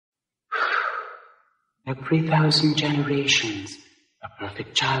Every 1,000 generations, a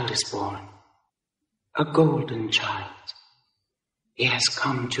perfect child is born. A golden child. He has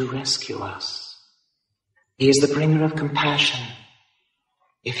come to rescue us. He is the bringer of compassion.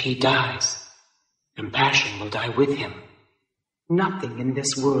 If he dies, compassion will die with him. Nothing in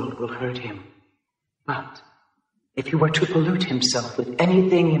this world will hurt him. But if he were to pollute himself with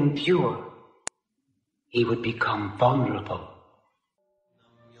anything impure, he would become vulnerable.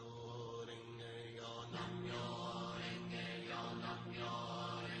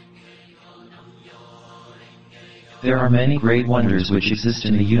 There are many great wonders which exist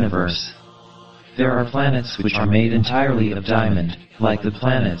in the universe. There are planets which are made entirely of diamond, like the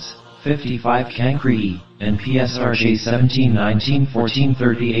planets 55 Cancri and PSRJ 17, 19, 14,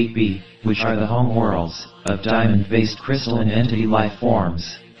 38b, which are the home worlds of diamond-based crystalline entity life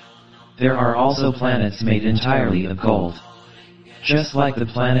forms. There are also planets made entirely of gold. Just like the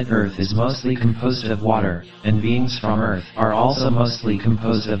planet Earth is mostly composed of water, and beings from Earth are also mostly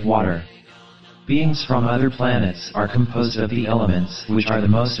composed of water. Beings from other planets are composed of the elements which are the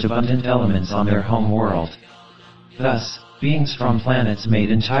most abundant elements on their home world. Thus, beings from planets made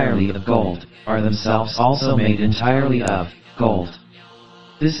entirely of gold are themselves also made entirely of gold.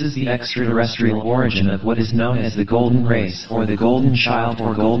 This is the extraterrestrial origin of what is known as the golden race or the golden child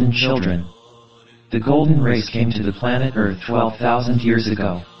or golden children. The golden race came to the planet Earth 12,000 years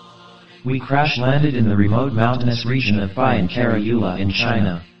ago. We crash-landed in the remote mountainous region of Bayan Karayula in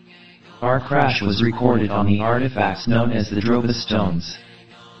China. Our crash was recorded on the artifacts known as the Dropas stones.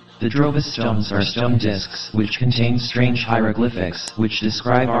 The Dropas stones are stone discs which contain strange hieroglyphics which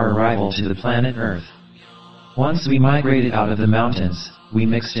describe our arrival to the planet Earth. Once we migrated out of the mountains, we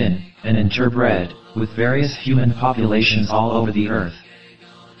mixed in and interbred with various human populations all over the Earth.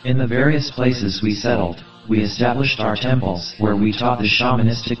 In the various places we settled, we established our temples where we taught the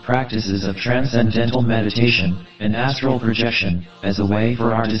shamanistic practices of transcendental meditation and astral projection as a way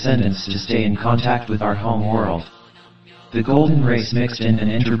for our descendants to stay in contact with our home world. The golden race mixed in and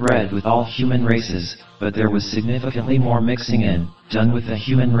interbred with all human races, but there was significantly more mixing in done with the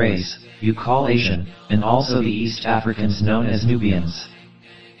human race you call Asian, and also the East Africans known as Nubians.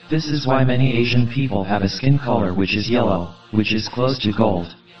 This is why many Asian people have a skin color which is yellow, which is close to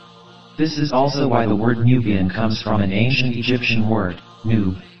gold. This is also why the word Nubian comes from an ancient Egyptian word,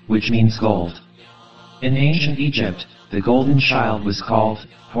 Nub, which means gold. In ancient Egypt, the golden child was called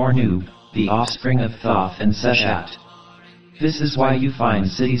Hornub, the offspring of Thoth and Seshat. This is why you find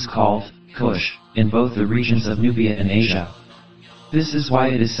cities called Kush in both the regions of Nubia and Asia. This is why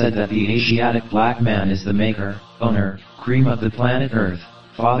it is said that the Asiatic black man is the maker, owner, cream of the planet Earth,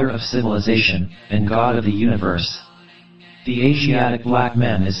 father of civilization, and god of the universe. The Asiatic black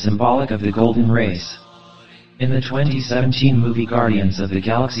man is symbolic of the golden race. In the 2017 movie Guardians of the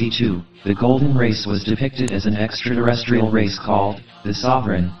Galaxy 2, the golden race was depicted as an extraterrestrial race called the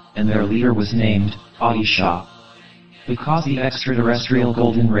Sovereign, and their leader was named Aisha. Because the extraterrestrial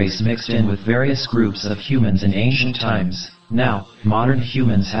golden race mixed in with various groups of humans in ancient times, now, modern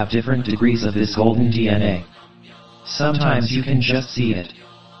humans have different degrees of this golden DNA. Sometimes you can just see it.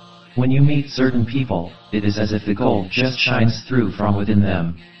 When you meet certain people, it is as if the gold just shines through from within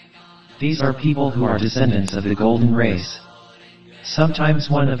them. These are people who are descendants of the golden race. Sometimes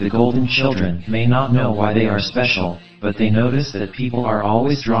one of the golden children may not know why they are special, but they notice that people are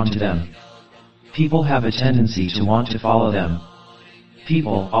always drawn to them. People have a tendency to want to follow them.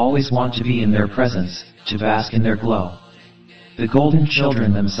 People always want to be in their presence, to bask in their glow. The golden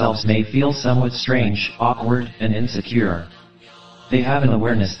children themselves may feel somewhat strange, awkward, and insecure. They have an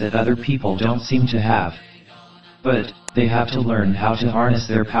awareness that other people don't seem to have. But they have to learn how to harness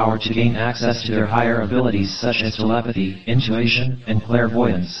their power to gain access to their higher abilities such as telepathy, intuition, and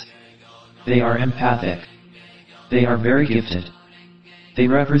clairvoyance. They are empathic. They are very gifted. They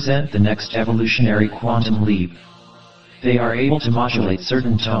represent the next evolutionary quantum leap. They are able to modulate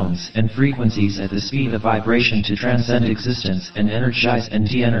certain tones and frequencies at the speed of vibration to transcend existence and energize and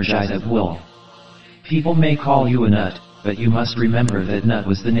de-energize at will. People may call you a nut, but you must remember that Nut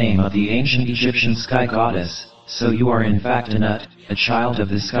was the name of the ancient Egyptian sky goddess, so you are in fact a nut, a child of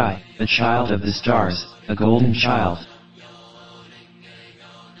the sky, a child of the stars, a golden child.